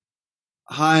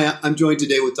Hi, I'm joined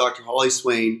today with Dr. Holly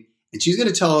Swain, and she's going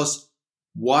to tell us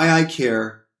why I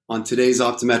care on today's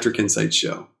Optometric Insights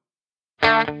show.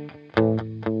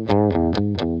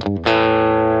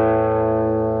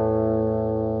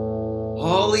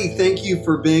 Holly, thank you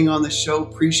for being on the show.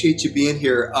 Appreciate you being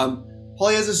here.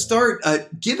 Holly, as a start,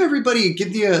 give the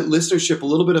listenership a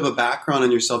little bit of a background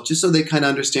on yourself, just so they kind of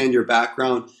understand your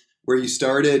background, where you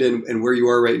started and where you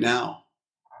are right now.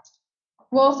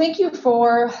 Well, thank you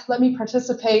for letting me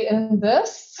participate in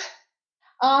this.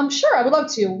 Sure, I would love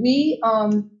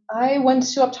to. I went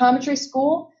to optometry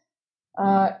school,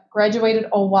 graduated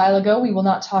a while ago. We will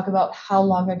not talk about how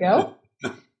long ago.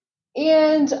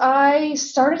 And I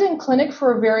started in clinic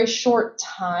for a very short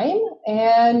time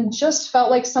and just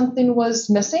felt like something was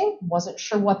missing. Wasn't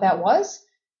sure what that was.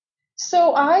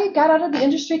 So I got out of the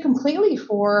industry completely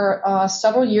for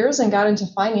several years and got into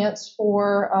finance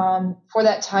for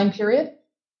that time period.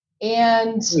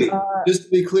 And wait, just to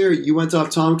be clear, you went to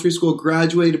optometry school,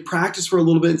 graduated, practiced for a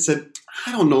little bit, and said,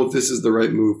 "I don't know if this is the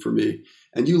right move for me."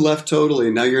 And you left totally,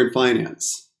 and now you're in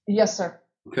finance. Yes, sir.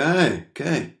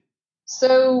 Okay.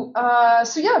 So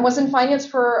yeah, I was in finance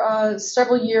for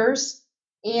several years,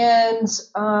 and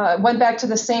went back to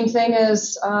the same thing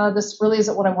as this really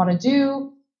isn't what I want to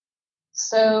do.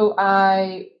 So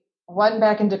I went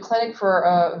back into clinic for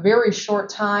a very short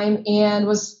time and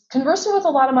was conversing with a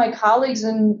lot of my colleagues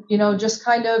and, just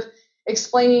kind of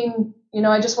explaining,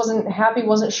 I just wasn't happy,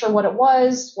 wasn't sure what it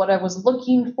was, what I was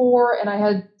looking for. And I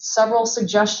had several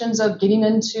suggestions of getting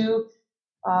into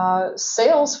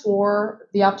sales for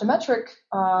the optometric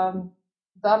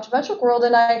world.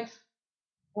 And I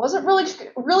wasn't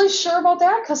really sure about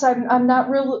that because I'm not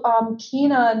real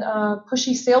keen on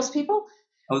pushy salespeople.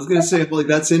 I was going to say, well,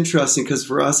 that's interesting because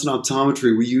for us in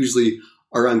optometry, we usually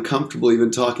are uncomfortable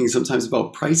even talking sometimes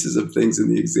about prices of things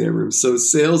in the exam room. So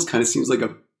sales kind of seems like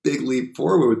a big leap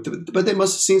forward, but they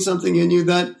must have seen something in you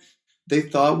that they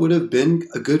thought would have been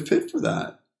a good fit for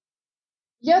that.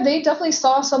 Yeah, they definitely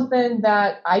saw something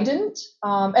that I didn't.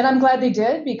 And I'm glad they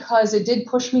did because it did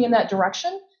push me in that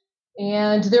direction.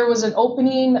 And there was an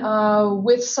opening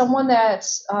with someone that,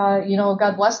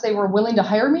 God bless, they were willing to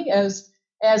hire me as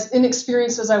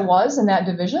inexperienced as I was in that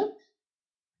division.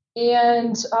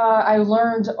 And I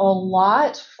learned a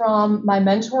lot from my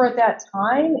mentor at that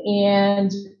time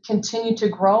and continued to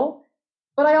grow.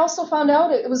 But I also found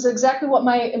out it was exactly what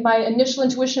my initial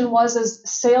intuition was, is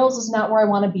sales is not where I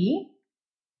want to be.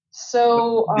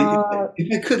 So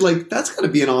if I could, that's got to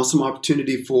be an awesome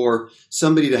opportunity for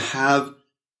somebody to have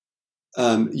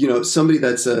somebody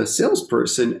that's a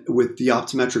salesperson with the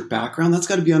optometric background. That's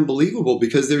got to be unbelievable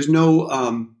because there's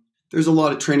a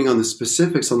lot of training on the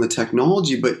specifics on the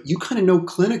technology, but you kind of know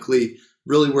clinically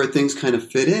really where things kind of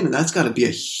fit in. And that's got to be a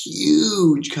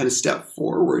huge kind of step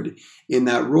forward in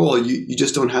that role. You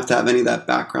just don't have to have any of that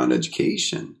background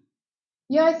education.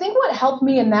 Yeah, I think what helped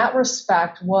me in that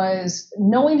respect was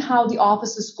knowing how the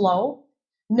offices flow,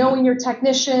 knowing your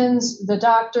technicians, the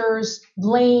doctors,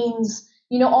 lanes,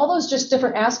 all those just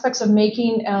different aspects of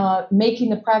making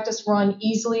the practice run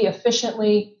easily,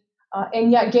 efficiently,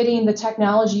 and yet getting the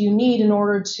technology you need in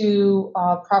order to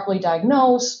properly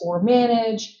diagnose or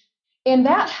manage. And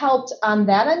that helped on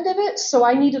that end of it. So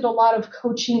I needed a lot of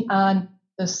coaching on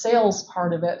the sales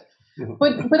part of it.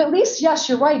 But at least, yes,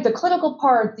 you're right. The clinical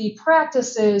part, the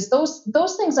practices,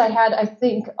 those things I had, I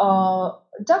think,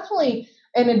 definitely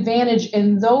an advantage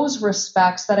in those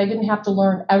respects that I didn't have to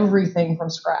learn everything from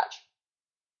scratch.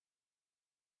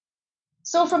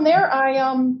 So from there,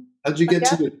 how'd you get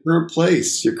to your current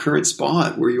place, your current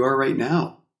spot where you are right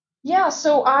now? Yeah,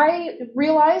 so I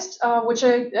realized, which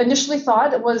I initially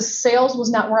thought sales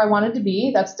was not where I wanted to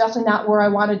be. That's definitely not where I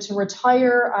wanted to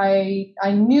retire.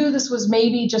 I knew this was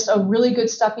maybe just a really good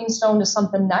stepping stone to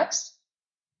something next.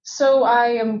 So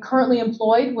I am currently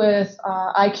employed with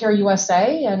iCare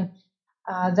USA, and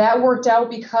that worked out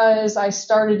because I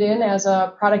started in as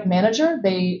a product manager.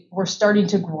 They were starting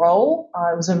to grow.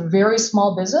 It was a very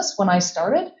small business when I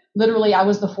started. Literally, I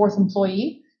was the fourth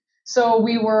employee. So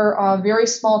we were a very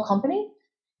small company,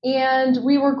 and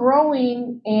we were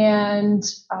growing, and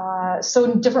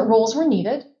so different roles were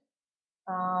needed.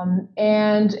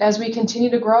 And as we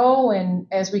continue to grow and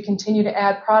as we continue to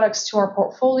add products to our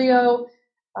portfolio,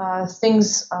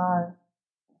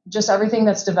 just everything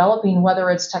that's developing, whether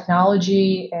it's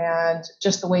technology and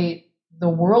just the way the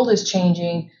world is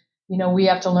changing, we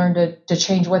have to learn to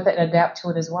change with it and adapt to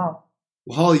it as well.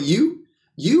 Well, Holly,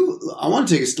 I want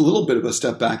to take a little bit of a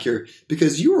step back here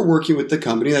because you were working with the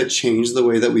company that changed the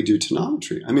way that we do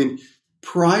tonometry. I mean,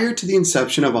 prior to the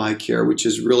inception of iCare, which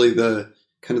is really the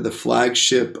kind of the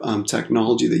flagship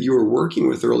technology that you were working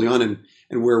with early on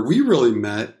And where we really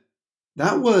met,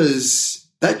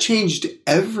 that changed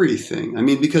everything. I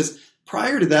mean, because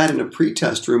prior to that in a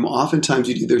pretest room, oftentimes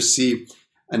you'd either see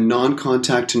a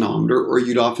non-contact tonometer or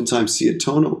you'd oftentimes see a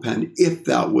tonopen if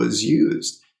that was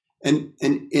used. And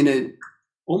in a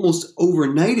almost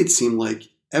overnight, it seemed like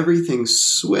everything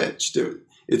switched.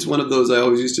 It's one of those, I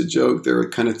always used to joke, there are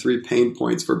kind of 3 pain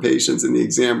points for patients in the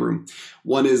exam room.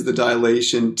 One is the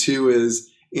dilation, 2 is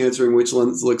answering which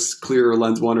lens looks clearer,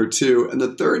 lens 1 or 2, and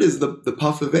the third is the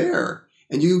puff of air.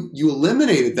 And you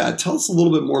eliminated that. Tell us a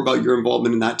little bit more about your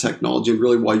involvement in that technology and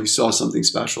really why you saw something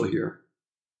special here.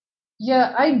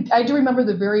 Yeah, I do remember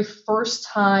the very first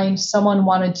time someone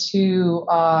wanted to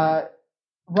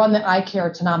run the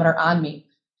iCare tonometer on me.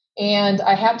 And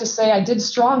I have to say, I did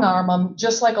strong arm them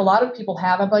just like a lot of people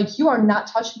have. I'm like, you are not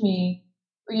touching me,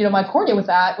 my cornea with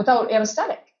that without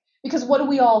anesthetic. Because what do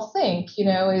we all think,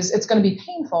 is it's going to be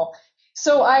painful.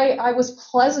 So I was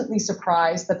pleasantly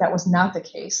surprised that was not the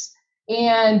case.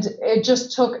 And it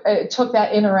just took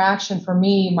that interaction for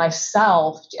me,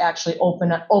 myself, to actually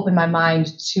open my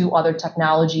mind to other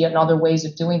technology and other ways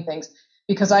of doing things.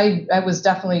 Because I was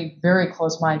definitely very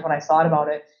close-minded when I thought about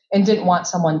it and didn't want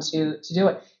someone to do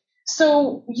it.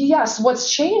 So yes,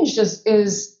 what's changed is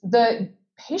the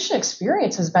patient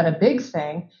experience has been a big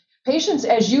thing. Patients,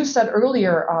 as you said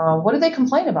earlier, what do they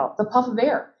complain about? The puff of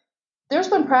air. There's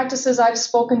been practices I've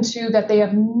spoken to that they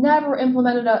have never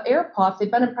implemented an air puff.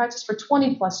 They've been in practice for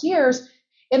 20 plus years,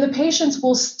 and the patients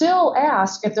will still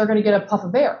ask if they're going to get a puff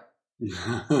of air.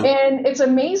 And it's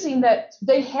amazing that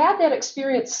they had that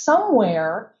experience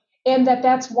somewhere, and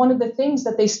that's one of the things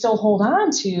that they still hold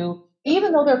on to,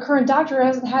 even though their current doctor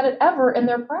hasn't had it ever in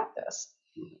their practice.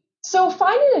 So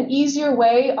finding an easier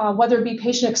way, whether it be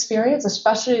patient experience,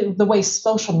 especially the way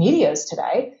social media is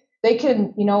today, they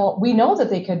can, we know that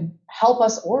they could help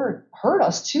us or hurt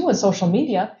us too in social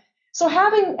media. So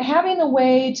having a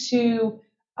way to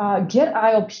get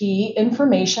IOP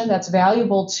information that's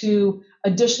valuable to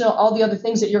all the other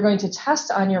things that you're going to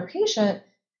test on your patient,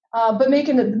 but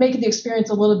making the experience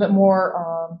a little bit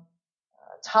more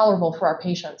tolerable for our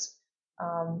patients.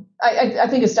 I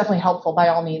think it's definitely helpful by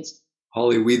all means.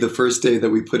 Holly, the first day that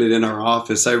we put it in our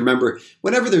office, I remember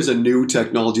whenever there's a new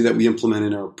technology that we implement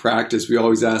in our practice, we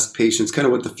always ask patients kind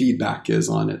of what the feedback is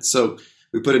on it. So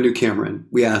we put a new camera in.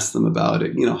 We ask them about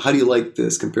it. How do you like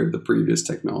this compared to the previous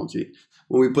technology?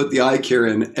 When we put the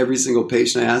iCare in, every single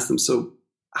patient, I asked them, so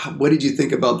what did you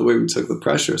think about the way we took the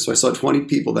pressure? So I saw 20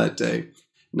 people that day.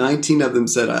 19 of them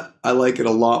said, I like it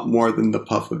a lot more than the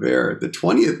puff of air. The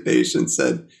 20th patient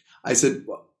said, I said,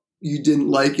 well, you didn't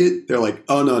like it? They're like,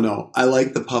 oh, no, I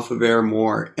like the puff of air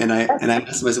more. And I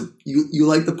asked them, I said, you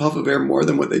like the puff of air more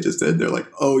than what they just did? They're like,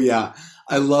 oh, yeah,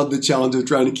 I love the challenge of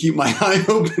trying to keep my eye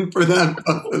open for that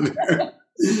puff of air.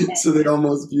 So they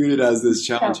almost viewed it as this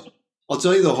challenge. I'll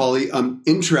tell you though, Holly,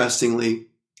 interestingly,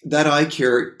 that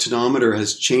iCare tonometer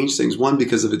has changed things. One,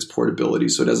 because of its portability,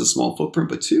 so it has a small footprint,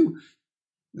 but 2,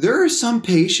 there are some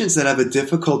patients that have a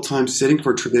difficult time sitting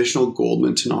for traditional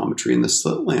Goldmann tonometry in the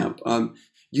slit lamp.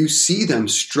 You see them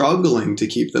struggling to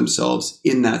keep themselves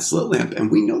in that slit lamp, and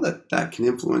we know that can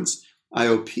influence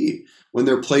IOP. When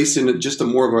they're placed in just a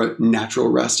more of a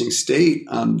natural resting state,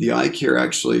 the iCare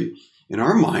actually, in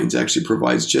our minds, actually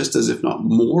provides just as if not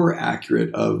more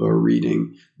accurate of a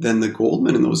reading than the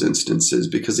Goldmann in those instances,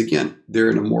 because again, they're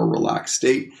in a more relaxed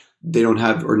state. They don't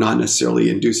have, or not necessarily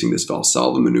inducing this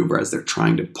Valsalva maneuver as they're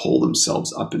trying to pull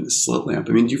themselves up in the slit lamp.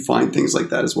 I mean, do you find things like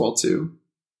that as well too?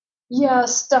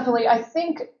 Yes, definitely. I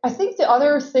think the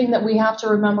other thing that we have to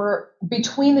remember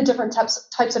between the different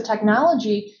types of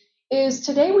technology is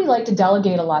today we like to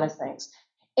delegate a lot of things.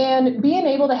 And being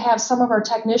able to have some of our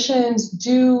technicians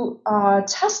do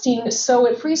testing so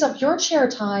it frees up your chair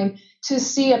time to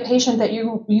see a patient that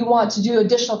you want to do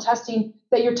additional testing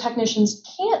that your technicians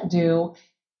can't do.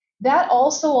 That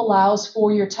also allows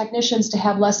for your technicians to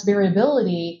have less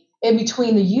variability in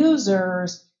between the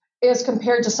users as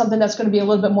compared to something that's going to be a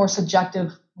little bit more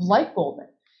subjective like Goldmann.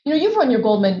 You've run your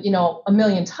Goldmann, a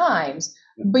million times,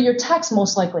 but your techs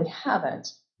most likely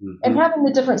haven't. Mm-hmm. And having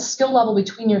the different skill level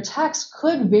between your techs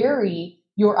could vary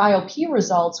your IOP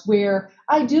results, where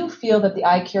I do feel that the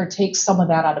iCare takes some of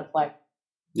that out of play.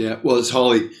 Yeah, well, it's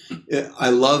Holly. I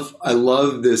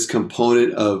love this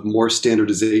component of more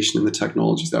standardization in the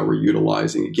technologies that we're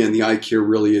utilizing. Again, the iCare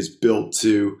really is built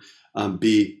to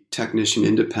be technician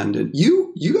independent.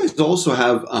 You guys also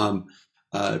have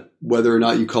whether or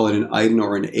not you call it an Iden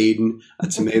or an Aiden, a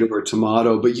tomato or a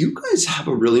tomato, but you guys have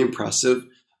a really impressive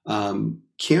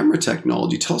camera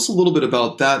technology. Tell us a little bit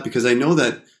about that, because I know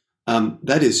that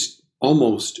that is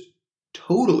almost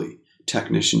totally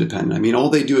technician dependent. I mean, all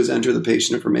they do is enter the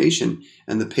patient information,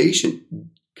 and the patient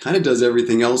kind of does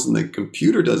everything else, and the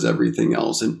computer does everything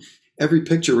else. And every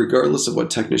picture, regardless of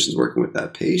what technician's working with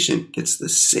that patient, gets the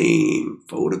same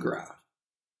photograph.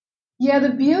 Yeah, the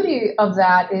beauty of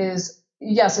that is,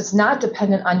 yes, it's not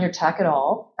dependent on your tech at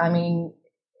all. I mean,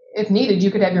 if needed,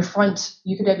 you could have your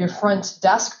front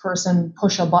desk person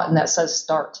push a button that says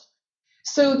start.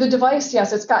 So the device,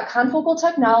 yes, it's got confocal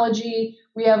technology.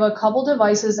 We have a couple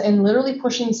devices, and literally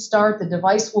pushing start, the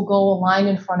device will go a line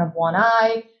in front of one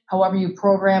eye, however you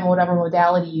program, whatever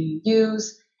modality you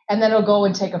use, and then it'll go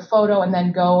and take a photo and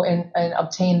then go and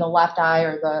obtain the left eye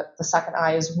or the second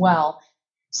eye as well.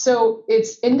 So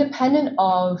it's independent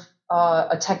of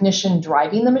a technician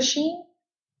driving the machine.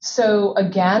 So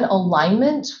again,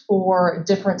 alignment for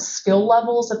different skill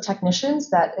levels of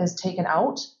technicians that is taken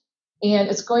out. And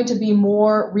it's going to be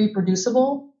more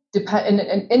reproducible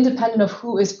and independent of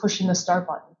who is pushing the start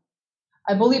button.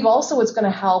 I believe also it's going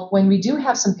to help when we do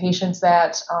have some patients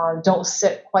that don't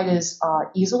sit quite as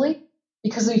easily,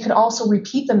 because you can also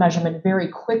repeat the measurement very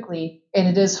quickly, and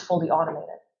it is fully automated.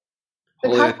 The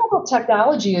confocal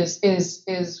technology is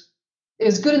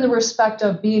good in the respect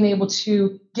of being able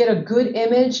to get a good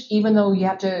image, even though you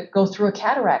have to go through a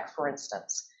cataract, for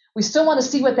instance. We still want to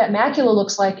see what that macula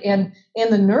looks like and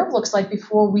the nerve looks like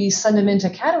before we send them into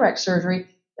cataract surgery,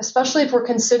 especially if we're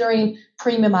considering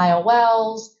premium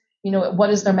IOLs. What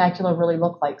does their macula really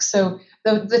look like? So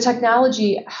the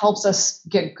technology helps us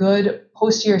get good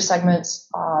posterior segments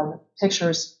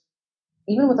pictures,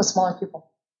 even with a smaller pupil.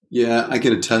 Yeah, I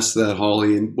can attest to that,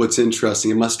 Holly. And what's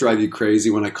interesting, it must drive you crazy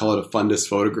when I call it a fundus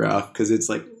photograph, because it's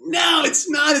like, no, it's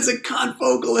not. It's a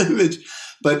confocal image.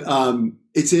 But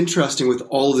it's interesting with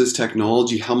all of this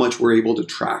technology, how much we're able to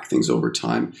track things over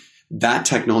time. That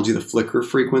technology, the flicker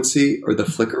frequency or the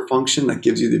flicker function that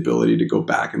gives you the ability to go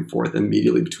back and forth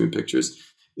immediately between pictures,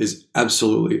 is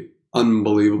absolutely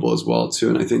unbelievable as well, too.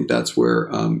 And I think that's where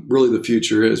really the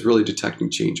future is, really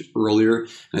detecting change earlier.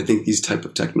 And I think these type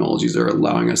of technologies are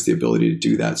allowing us the ability to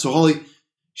do that. So, Holly,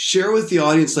 share with the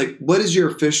audience, what is your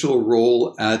official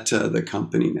role at the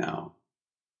company now?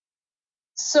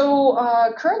 So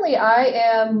currently I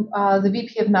am the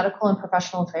VP of Medical and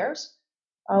Professional Affairs.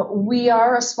 We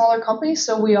are a smaller company,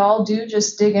 so we all do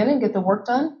just dig in and get the work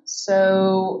done.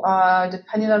 So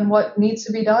depending on what needs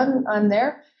to be done, I'm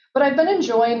there. But I've been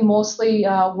enjoying mostly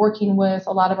working with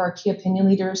a lot of our key opinion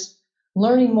leaders,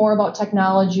 learning more about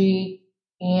technology,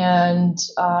 and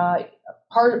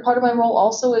part of my role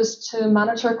also is to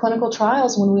monitor clinical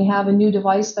trials when we have a new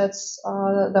device that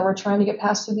we're trying to get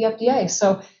passed through the FDA.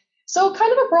 So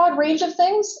kind of a broad range of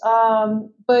things,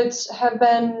 but have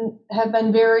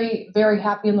been very, very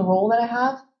happy in the role that I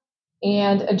have.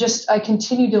 And I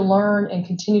continue to learn and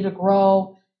continue to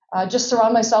grow, just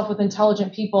surround myself with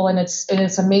intelligent people. And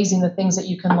it's amazing the things that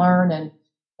you can learn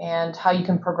and how you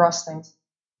can progress things.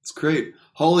 That's great.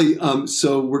 Holly,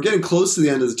 so we're getting close to the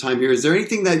end of the time here. Is there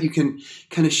anything that you can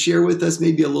kind of share with us,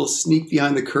 maybe a little sneak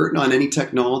behind the curtain on any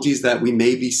technologies that we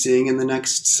may be seeing in the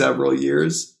next several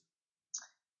years?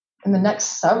 In the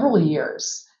next several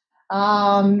years.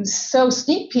 So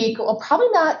sneak peek, well, probably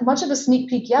not much of a sneak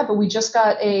peek yet, but we just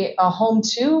got a Home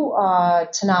 2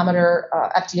 tonometer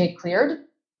FDA cleared.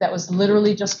 That was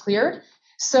literally just cleared.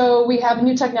 So we have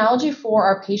new technology for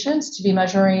our patients to be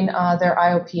measuring their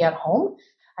IOP at home.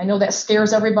 I know that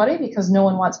scares everybody because no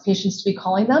one wants patients to be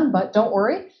calling them, but don't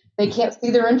worry. They can't see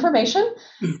their information.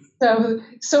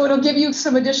 So it'll give you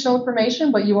some additional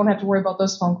information, but you won't have to worry about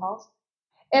those phone calls.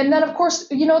 And then, of course,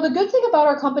 the good thing about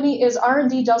our company is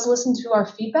R&D does listen to our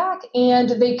feedback, and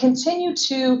they continue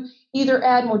to either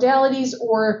add modalities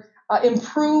or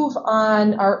improve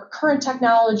on our current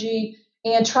technology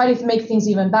and try to make things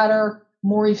even better,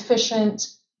 more efficient,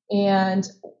 and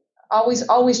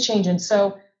always changing.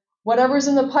 So whatever's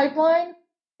in the pipeline,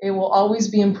 it will always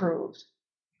be improved.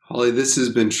 Holly, this has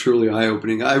been truly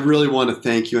eye-opening. I really want to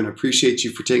thank you and appreciate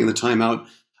you for taking the time out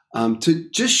to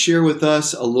just share with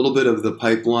us a little bit of the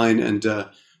pipeline and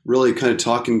really kind of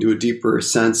talking to a deeper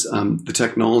sense the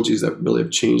technologies that really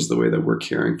have changed the way that we're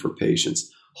caring for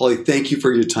patients. Holly, thank you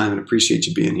for your time and appreciate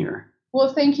you being here.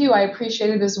 Well, thank you. I appreciate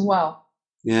it as well.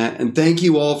 Yeah, and thank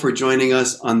you all for joining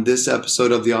us on this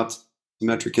episode of the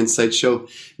Optometric Insight Show.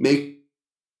 Make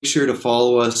sure to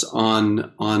follow us on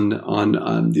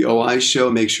the OI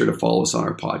Show. Make sure to follow us on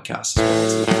our podcast.